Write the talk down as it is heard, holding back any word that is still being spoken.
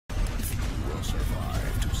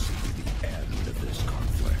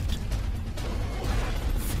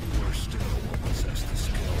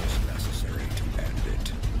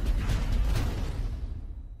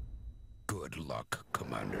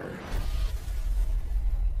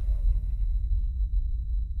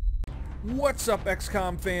What's up,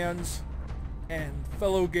 XCOM fans and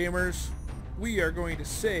fellow gamers? We are going to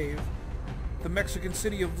save the Mexican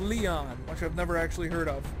city of Leon, which I've never actually heard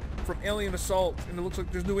of, from alien assault, and it looks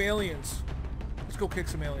like there's new aliens. Let's go kick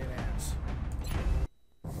some alien ass.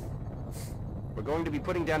 We're going to be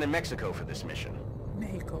putting down in Mexico for this mission.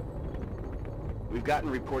 Mexico. We've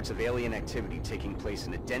gotten reports of alien activity taking place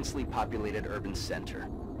in a densely populated urban center.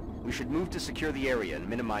 We should move to secure the area and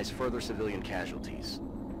minimize further civilian casualties.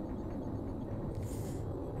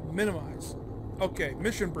 Minimize. Okay,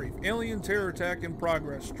 mission brief. Alien terror attack in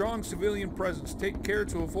progress. Strong civilian presence. Take care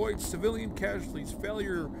to avoid civilian casualties.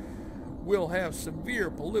 Failure will have severe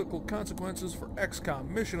political consequences for XCOM.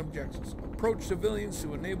 Mission objectives. Approach civilians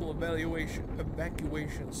to enable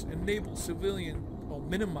evacuations. Enable civilian... Well,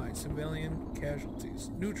 minimize civilian casualties.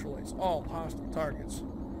 Neutralize all hostile targets.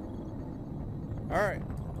 Alright.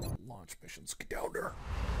 Launch missions. Get down there.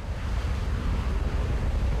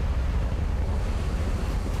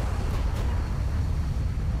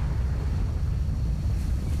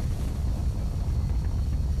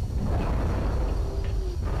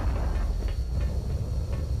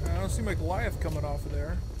 See my Goliath coming off of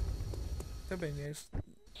there. That'd be nice.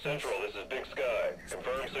 Central, this is Big Sky.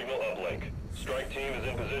 Confirm signal uplink. Strike team is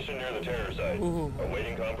in position near the terror site. Ooh.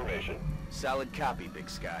 Awaiting confirmation. Solid copy, Big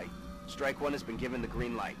Sky. Strike 1 has been given the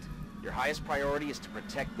green light. Your highest priority is to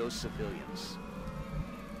protect those civilians.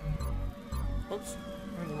 Oops,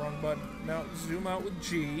 I'm the wrong button. Now zoom out with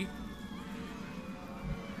G.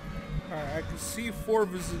 Alright, I can see 4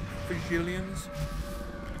 vigilians.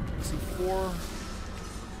 I can see 4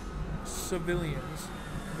 civilians.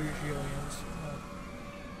 Vigilians.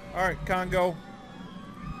 Alright, Congo.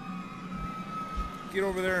 Get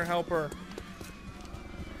over there and help her.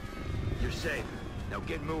 You're safe. Now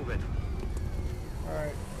get moving.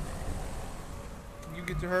 Alright. Can you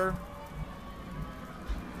get to her?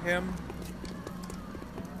 Him?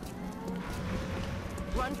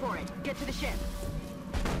 Run for it. Get to the ship.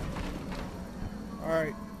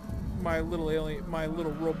 Alright. My little alien, my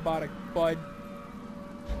little robotic bud.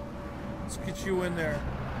 Let's get you in there.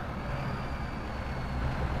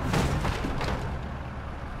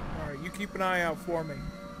 Alright, you keep an eye out for me.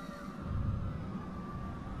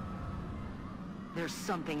 There's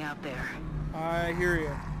something out there. I hear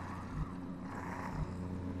you.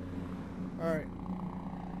 Alright.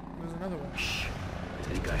 There's another one. Shh. I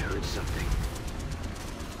think I heard something.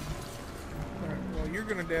 Alright, well you're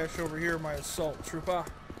gonna dash over here, my assault trooper.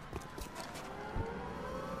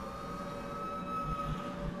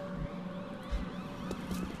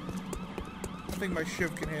 I think my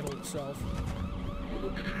ship can handle itself.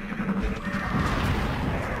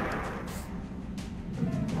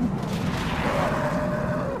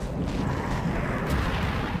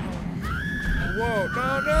 Whoa,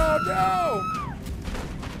 no!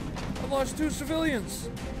 I lost 2 civilians.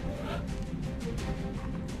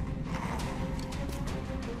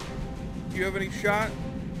 Do you have any shot?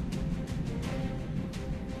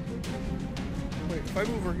 Wait, if I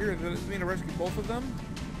move over here, does it mean to rescue both of them?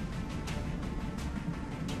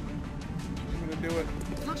 Do it.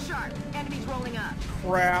 Look sharp. Enemies rolling up.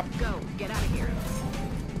 Crap. Go. Get out of here.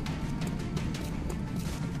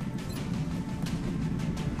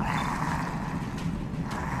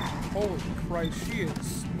 Holy Christ, she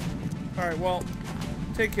is. Alright, well,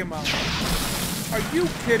 take him out. Are you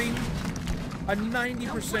kidding? A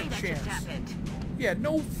 90% chance. Yeah,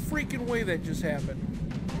 no freaking way that just happened.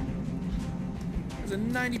 There's a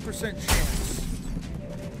 90% chance.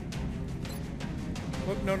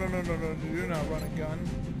 Look, no, do not run a gun.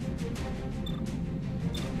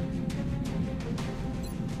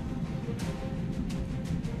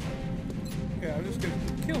 Yeah, I'm just gonna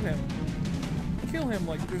kill him. Kill him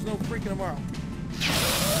like there's no freaking tomorrow.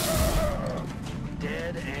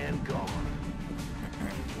 Dead and gone.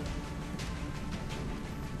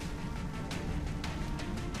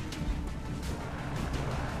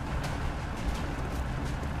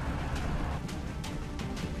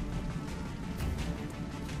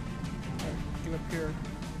 Up here.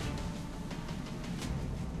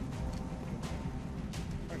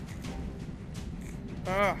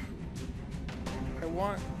 Ah! I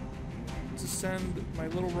want to send my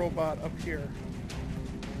little robot up here.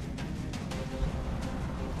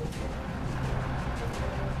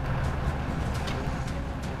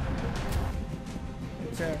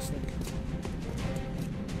 Fantastic.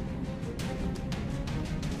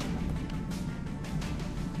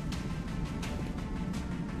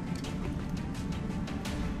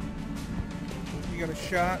 Got a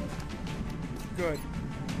shot. Good.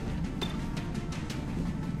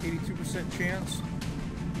 82% chance.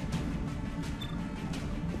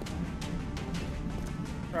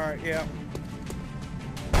 Alright, yeah.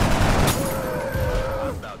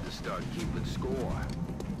 I'm about to start keeping score.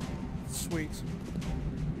 Sweet.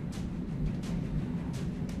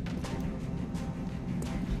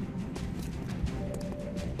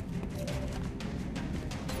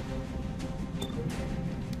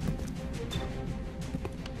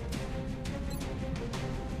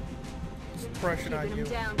 Suppression on you.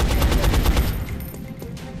 Down.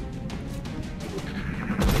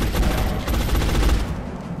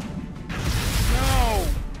 No!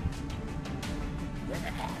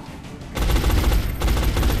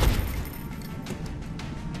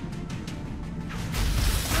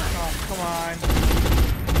 Oh, come on.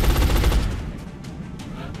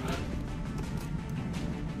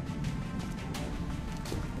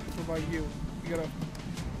 What about you? You gotta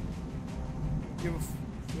give a...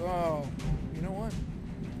 Oh, you know what?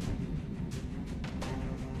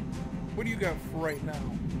 What do you got for right now?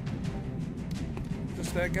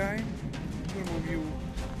 Just that guy? I'm gonna move you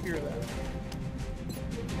here then.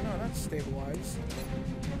 No, that's stabilized.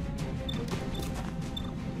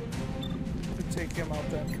 Could take him out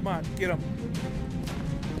then. Come on, get him.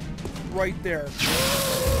 Right there.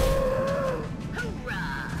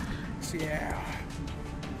 Hoorah! Yeah.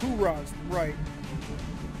 Hoorah's right.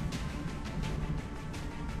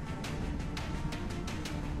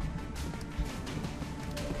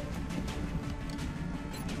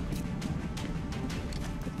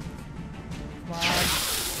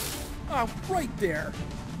 Oh, right there.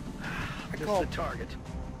 Just the target.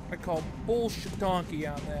 I call bullshit donkey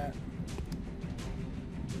on that.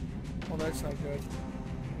 Well, that's not good.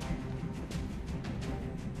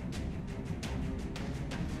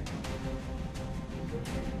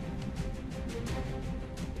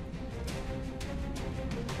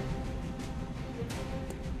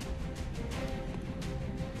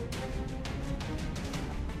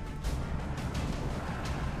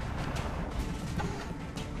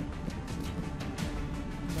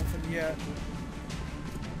 Nothing yet.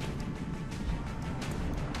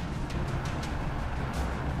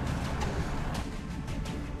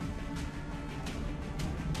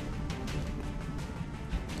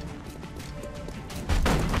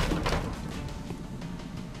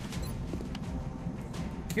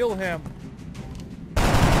 Kill him.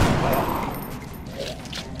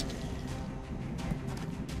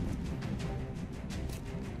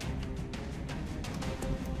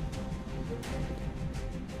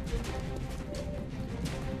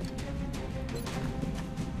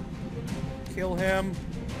 Kill him.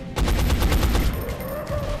 He's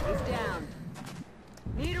down.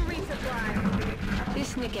 Need a resupply.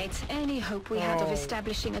 This negates any hope we had of Oh.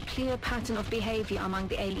 establishing a clear pattern of behavior among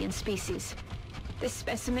the alien species. This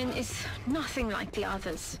specimen is nothing like the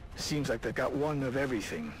others. Seems like they've got one of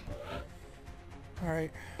everything.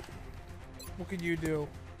 Alright. What can you do?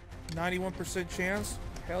 91% chance?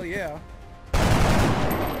 Hell yeah.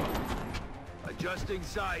 Adjusting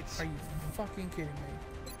sights. Are you fucking kidding me?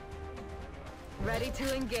 Ready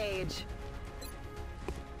to engage.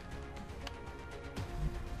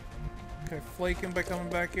 Can I flake him by coming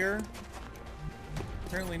back here?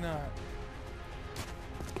 Apparently not.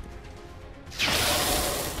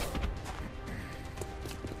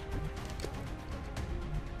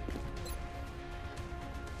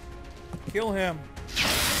 Kill him.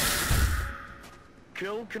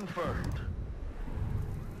 Kill confirmed.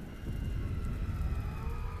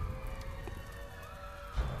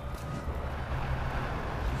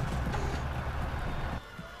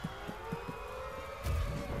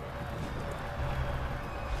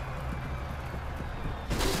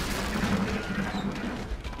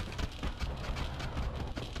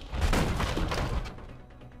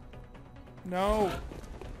 No.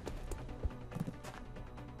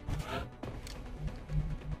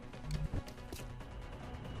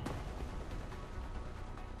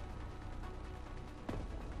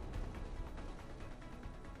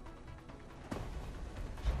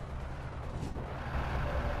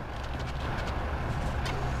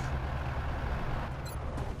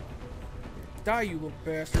 Die, you little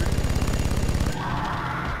bastard.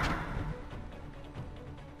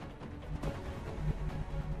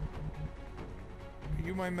 Are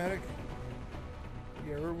you my medic?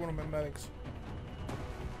 Yeah, you're one of my medics.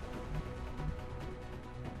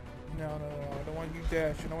 No, no, no, I don't want you to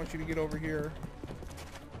dash. I don't want you to get over here.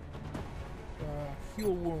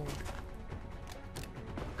 Heal wound.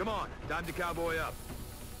 Come on, time to cowboy up.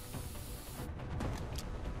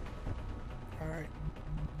 Alright.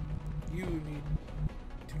 You need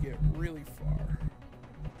to get really far.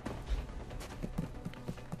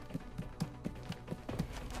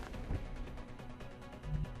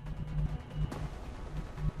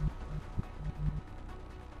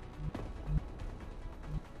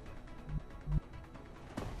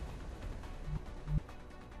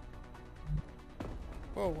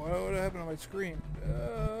 Oh, what happened on my screen?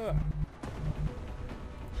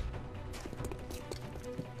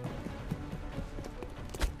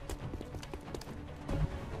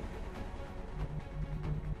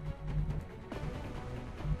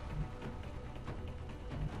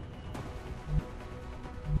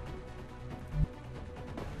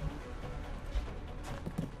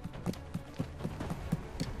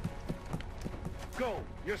 Go!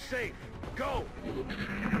 You're safe! Go!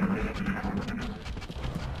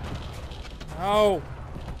 Oh!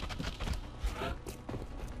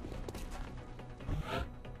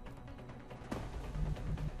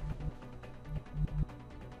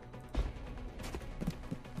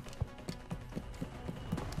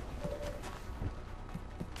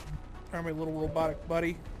 Alright, my little robotic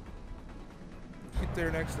buddy. Get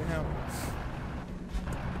there next to him.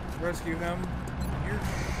 Rescue him.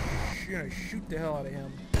 You're gonna shoot the hell out of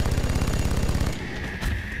him.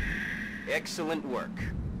 Excellent work.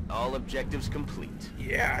 All objectives complete.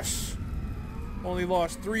 Yes! Only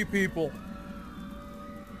lost 3 people.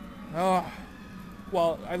 Ah.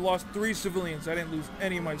 Well, I lost 3 civilians. I didn't lose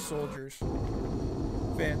any of my soldiers.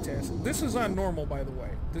 Fantastic. This is on normal, by the way.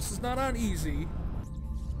 This is not on easy.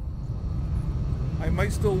 I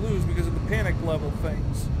might still lose because of the panic level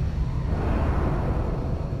things.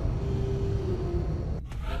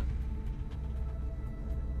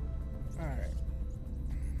 Alright.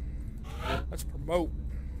 Let's promote.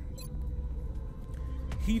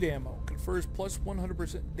 Heat ammo. Confers plus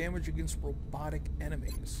 100% damage against robotic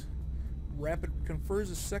enemies. Rapid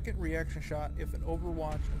confers a second reaction shot if an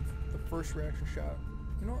Overwatch and the first reaction shot.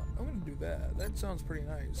 You know what? I'm going to do that. That sounds pretty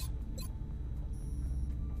nice.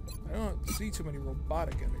 I don't see too many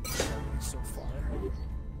robotic enemies so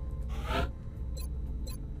far.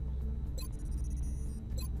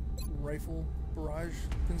 Rifle barrage.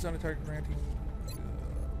 Pins on a target granting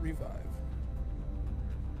revive.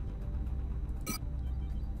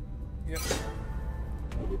 Yep.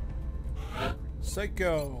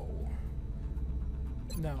 Psycho.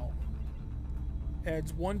 No.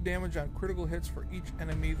 Adds 1 damage on critical hits for each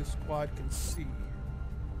enemy the squad can see.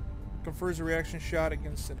 Confers a reaction shot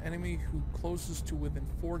against an enemy who closest to within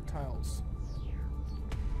 4 tiles.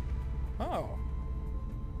 Oh.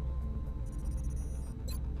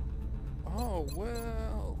 Oh,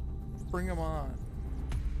 well. Bring him on.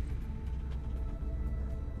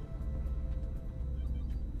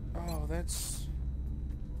 Oh, that's...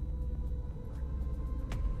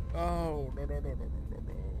 Oh, no.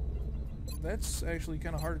 That's actually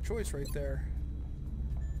kind of hard a choice right there.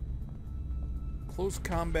 Close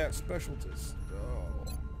combat specialties. Oh.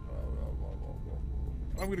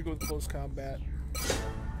 I'm gonna go with close combat.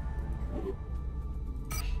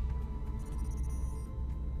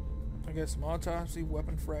 I got some autopsy,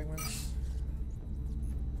 weapon fragments.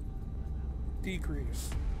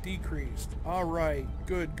 Decreased. Alright,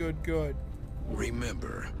 good.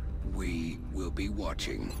 Remember, we will be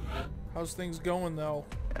watching. How's things going though?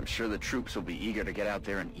 I'm sure the troops will be eager to get out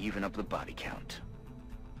there and even up the body count.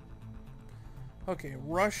 Okay,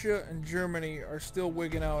 Russia and Germany are still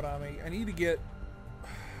wigging out on me. I need to get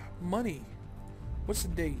money. What's the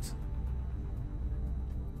date?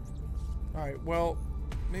 Alright, well,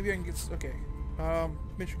 maybe I can get... Okay.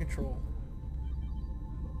 Mission control.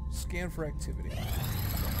 Scan for activity.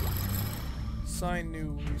 Sign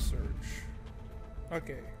new research.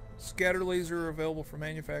 Okay. Scatter laser available for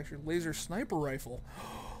manufacture. Laser sniper rifle.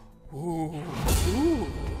 Ooh.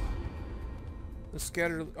 The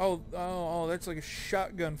scatter... Oh, that's like a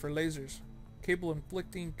shotgun for lasers. Capable of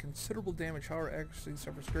inflicting considerable damage. However, accuracy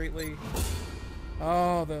suffers greatly.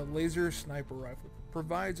 Oh, the laser sniper rifle.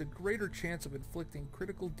 Provides a greater chance of inflicting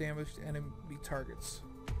critical damage to enemy targets.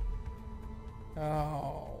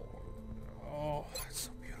 Oh, that's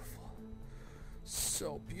so beautiful.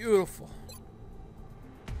 So beautiful.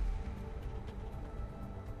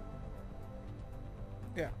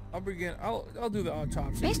 Yeah, I'll do the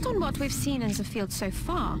autopsy. Based on what we've seen in the field so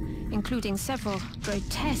far, including several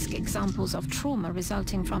grotesque examples of trauma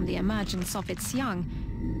resulting from the emergence of its young,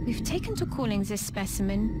 we've taken to calling this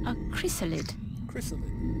specimen a chrysalid.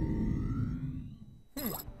 Chrysalid.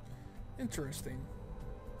 Interesting.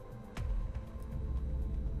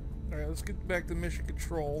 Alright, let's get back to mission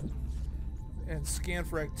control and scan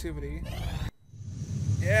for activity.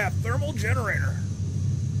 Yeah, thermal generator.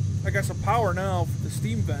 I got some power now for the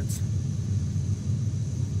steam vents.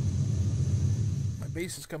 My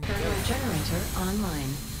base is coming together. Thermal generator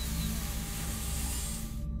online.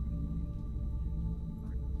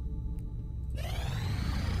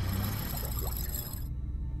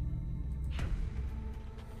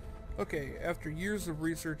 Okay, after years of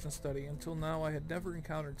research and study, until now I had never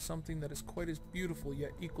encountered something that is quite as beautiful yet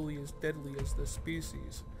equally as deadly as this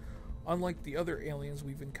species. Unlike the other aliens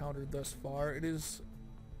we've encountered thus far, it is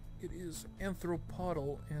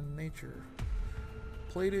anthropodal in nature.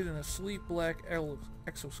 Plated in a sleek black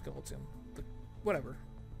exoskeleton. Whatever.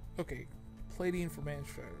 Okay, plating for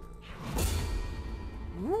manufacture.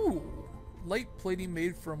 Ooh! Light plating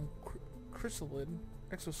made from chrysalid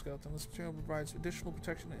exoskeleton. This material provides additional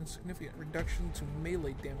protection and significant reduction to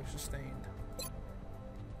melee damage sustained.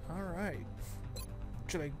 Alright.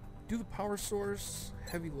 Should I do the power source?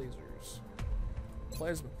 Heavy lasers.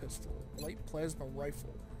 Plasma pistol. Light plasma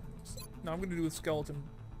rifle. No, I'm going to do a skeleton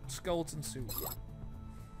suit.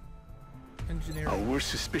 Engineering. Our worst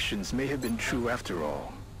suspicions may have been true after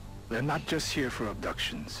all. They're not just here for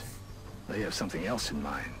abductions. They have something else in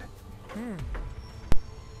mind.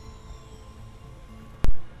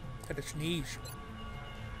 Had a sneeze.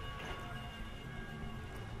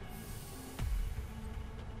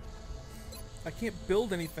 I can't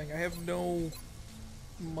build anything. I have no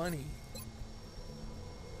money.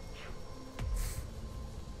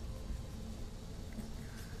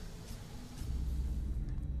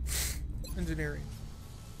 Engineering.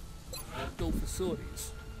 Build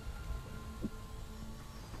facilities.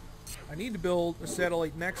 I need to build a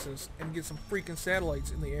satellite nexus and get some freaking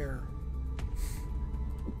satellites in the air.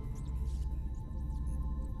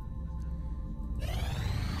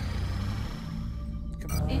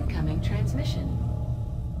 Come on. Incoming transmission.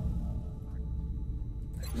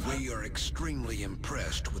 We are extremely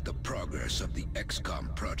impressed with the progress of the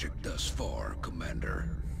XCOM project thus far, Commander.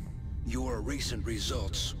 Your recent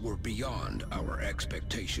results were beyond our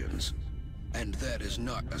expectations, and that is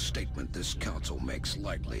not a statement this council makes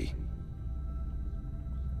lightly.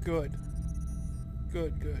 Good.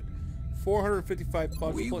 Good, good. 455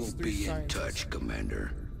 bucks We plus will 3 be in scientists. touch,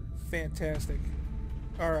 Commander. Fantastic.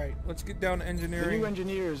 Alright, let's get down to The engineering. new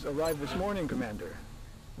engineers arrived this morning, Commander.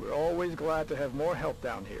 We're always glad to have more help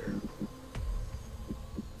down here.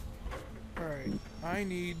 Alright, I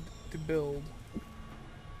need to build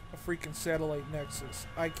a freaking satellite nexus.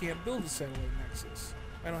 I can't build a satellite nexus.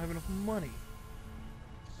 I don't have enough money.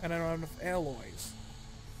 And I don't have enough alloys.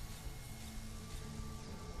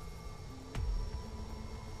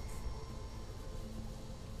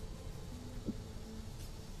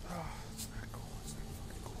 Oh, that's not cool. That's not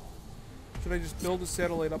fucking cool. Should I just build a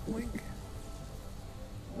satellite uplink?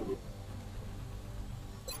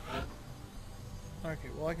 Okay,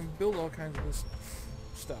 well I can build all kinds of this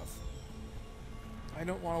stuff. I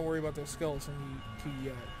don't want to worry about the skeleton key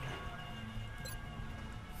yet.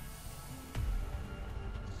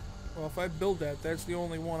 Well, if I build that, that's the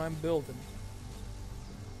only one I'm building.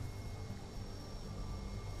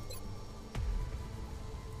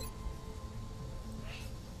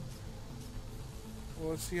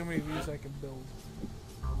 Well, let's see how many of these I can build.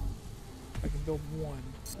 I can build one.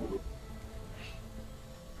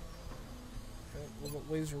 Okay, what about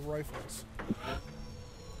laser rifles?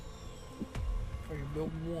 I can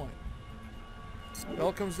build one. It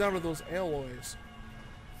all comes down to those alloys.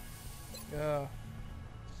 Yeah.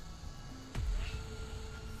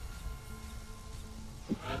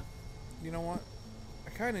 You know what? I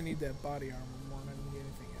kind of need that body armor more than I need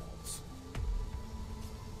anything else.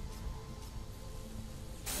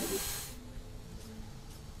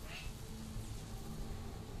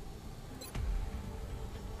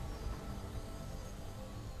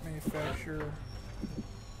 Manufacture.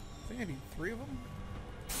 I think I need 3 of them.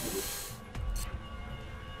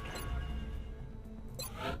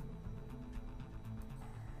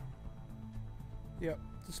 Yep,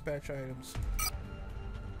 dispatch items.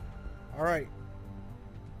 Alright.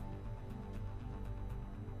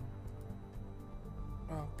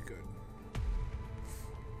 Oh, good.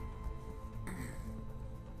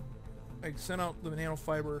 I sent out the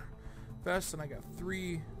nanofiber vest and I got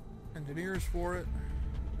 3 engineers for it.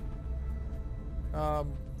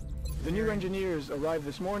 The new engineers arrived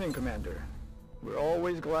this morning, Commander. We're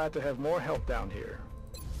always glad to have more help down here.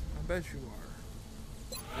 I bet you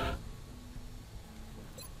are.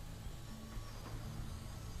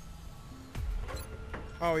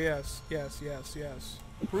 Oh yes, yes, yes, yes.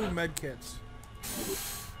 Approved medkits.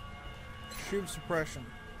 Shield suppression.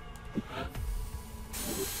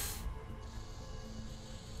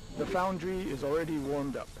 The foundry is already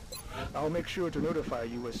warmed up. I'll make sure to notify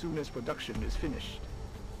you as soon as production is finished.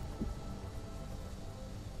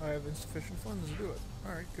 I have insufficient funds to do it.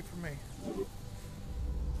 Alright, good for me.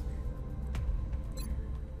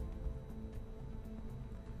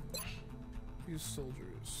 Use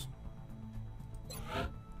soldiers.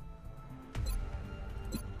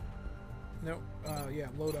 Nope. Yeah,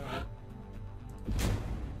 loadout.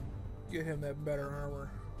 Get him that better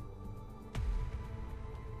armor.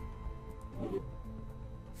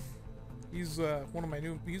 He's one of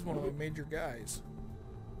my major guys.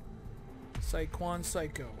 Psyquan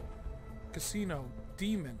Psycho. Casino.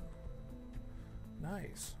 Demon.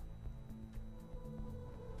 Nice.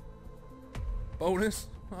 Bonus?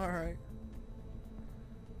 Alright.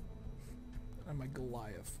 And my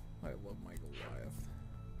Goliath. I love my Goliath.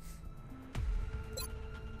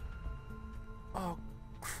 Oh,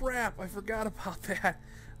 crap! I forgot about that.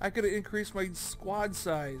 I could have increased my squad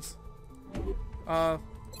size. Can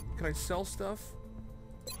I sell stuff?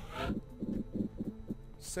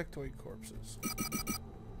 Sectoid corpses.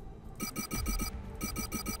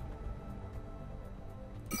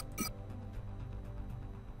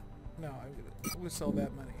 No, I'm gonna sell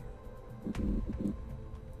that many.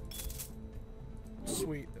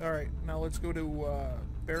 Sweet. Alright, now let's go to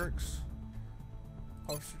barracks,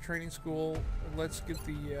 officer training school, and let's get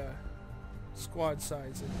the squad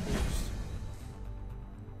size increased.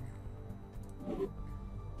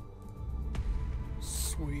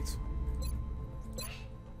 Sweet.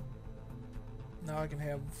 Now I can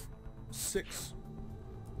have 6.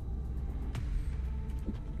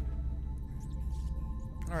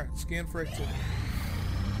 Alright, scan for activity.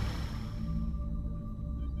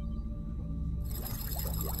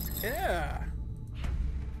 Yeah!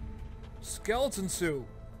 Skeleton suit.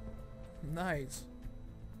 Nice.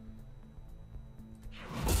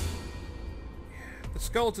 The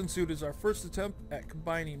skeleton suit is our first attempt at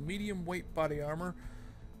combining medium weight body armor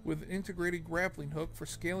with an integrated grappling hook for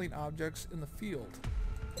scaling objects in the field.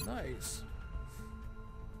 Nice.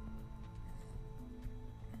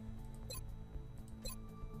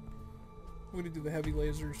 We're gonna do the heavy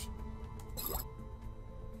lasers.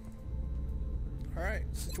 Alright,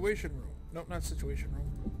 situation room. Nope, not situation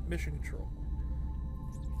room. Mission control.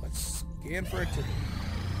 Let's scan for activity.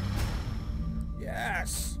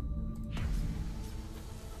 Yes!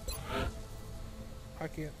 I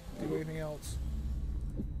can't do anything else.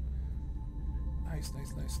 Nice,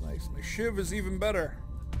 nice, nice, nice. My shiv is even better.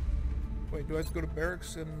 Wait, do I have to go to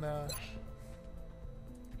barracks and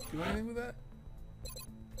do anything with that?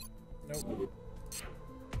 Nope.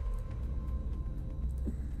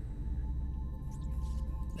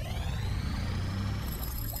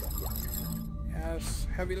 Yes,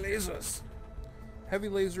 heavy lasers. Heavy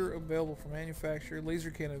laser available for manufacture.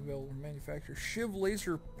 Laser cannon available for manufacture. Shiv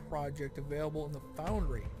laser project available in the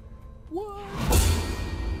foundry. What?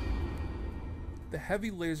 The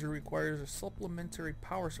heavy laser requires a supplementary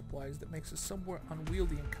power supplies that makes it somewhat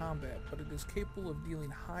unwieldy in combat, but it is capable of dealing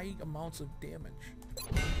high amounts of damage.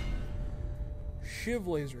 Shiv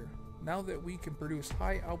laser. Now that we can produce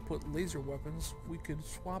high output laser weapons, we could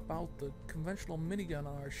swap out the conventional minigun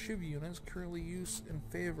on our Shiv units currently used in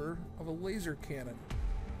favor of a laser cannon.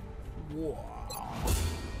 Wow.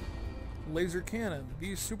 Laser cannon.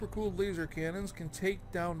 These super cool laser cannons can take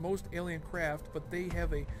down most alien craft, but they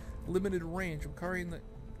have a limited range,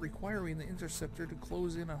 requiring the interceptor to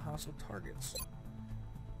close in on hostile targets.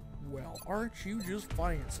 Well, aren't you just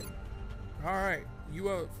fancy? Alright, the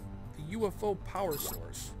UFO power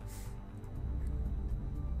source.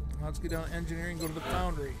 Let's get down to engineering, go to the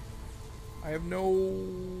foundry. I have no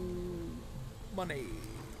money.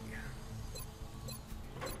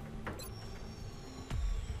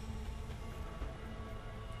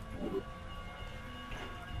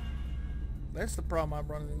 That's the problem I'm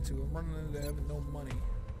running into. I'm running into having no money.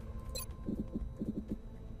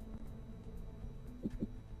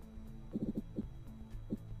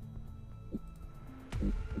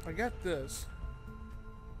 I got this.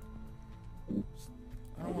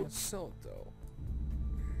 I don't want to sell it though.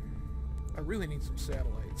 I really need some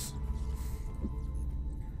satellites.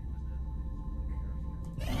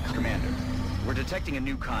 Commander, we're detecting a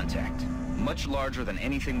new contact, much larger than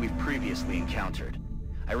anything we've previously encountered.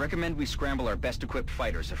 I recommend we scramble our best equipped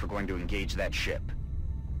fighters if we're going to engage that ship.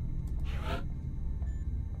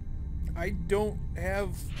 I don't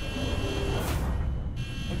have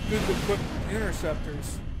a good equipped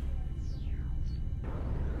interceptors.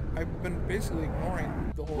 I've been basically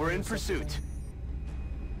ignoring the whole... We're in pursuit.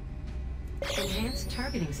 Enhanced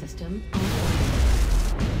targeting system.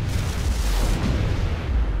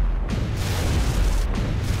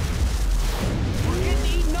 We're getting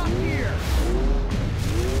eaten up here!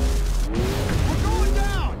 We're going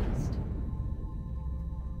down!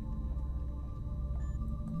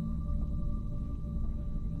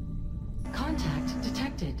 Contact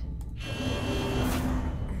detected.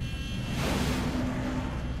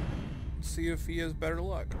 See if he has better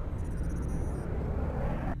luck.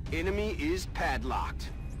 Enemy is padlocked.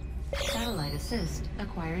 Satellite assist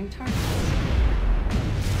acquiring targets.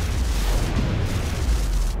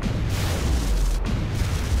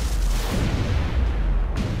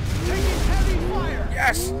 Taking heavy fire!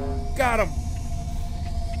 Yes! Got him!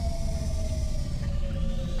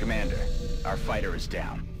 Commander, our fighter is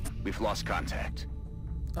down. We've lost contact.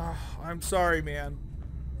 Oh, I'm sorry, man.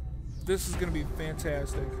 This is gonna be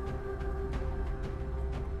fantastic.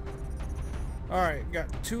 Alright, got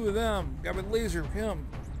 2 of them. Got my laser, him.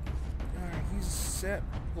 Alright, he's set.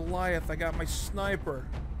 Goliath, I got my sniper.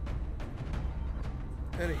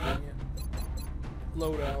 That ain't it.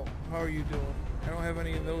 Loadout. How are you doing? I don't have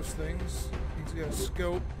any of those things. He's got a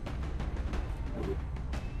scope.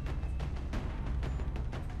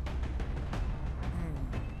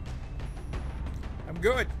 I'm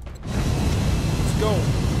good. Let's go.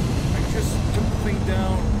 I just took the thing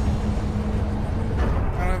down.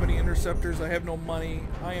 I don't have any interceptors. I have no money.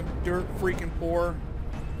 I am dirt freaking poor.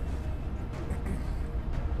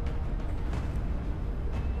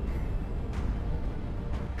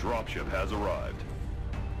 Dropship has arrived.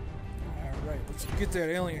 Alright, let's get that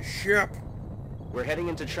alien ship. We're heading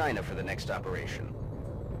into China for the next operation.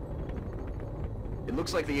 It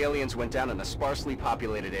looks like the aliens went down in a sparsely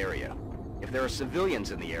populated area. If there are civilians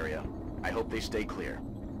in the area, I hope they stay clear.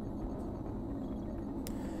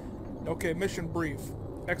 Okay, mission brief.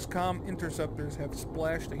 XCOM interceptors have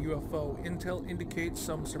splashed a UFO. Intel indicates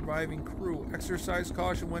some surviving crew. Exercise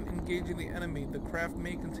caution when engaging the enemy. The craft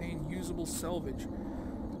may contain usable salvage.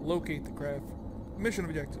 Locate the craft. Mission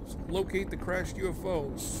objectives. Locate the crashed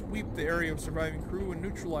UFO. Sweep the area of surviving crew and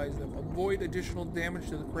neutralize them. Avoid additional damage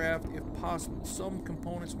to the craft if possible. Some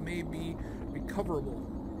components may be recoverable.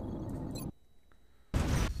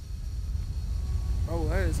 Oh,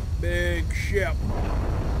 that is a big ship.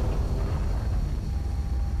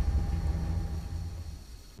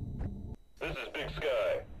 This is Big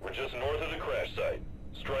Sky. We're just north of the crash site.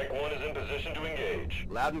 Strike 1 is in position to engage.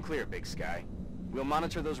 Loud and clear, Big Sky. We'll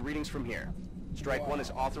monitor those readings from here. Strike 1 is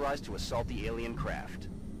authorized to assault the alien craft.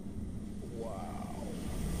 Wow.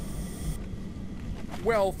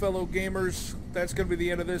 Well, fellow gamers, that's going to be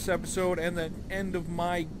the end of this episode and the end of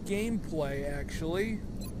my gameplay, actually.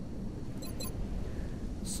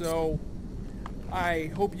 So,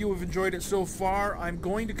 I hope you have enjoyed it so far. I'm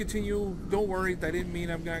going to continue. Don't worry, that didn't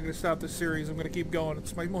mean I'm not going to stop this series. I'm going to keep going.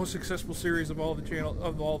 It's my most successful series of all the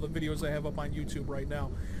videos I have up on YouTube right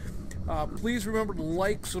now. Please remember to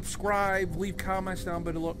like, subscribe, leave comments down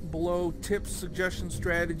below, tips, suggestions,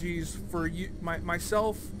 strategies for you,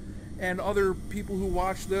 myself and other people who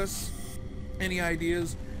watch this. Any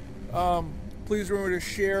ideas? Please remember to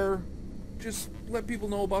share. Just let people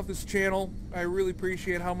know about this channel. I really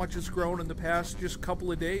appreciate how much it's grown in the past just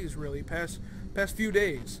couple of days, really, past few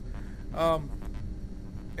days.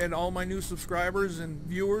 And all my new subscribers and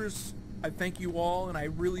viewers, I thank you all, and I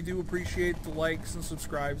really do appreciate the likes and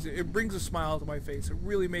subscribes. It brings a smile to my face. It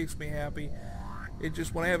really makes me happy. It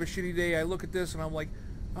just, when I have a shitty day, I look at this and I'm like,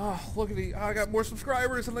 oh, look at the, I got more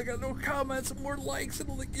subscribers and I got no comments and more likes, and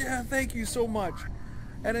I'm like, yeah, thank you so much.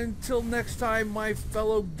 And until next time, my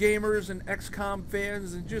fellow gamers and XCOM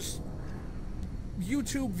fans and just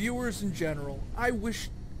YouTube viewers in general, I wish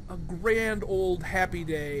a grand old happy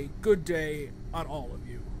day, good day on all of you.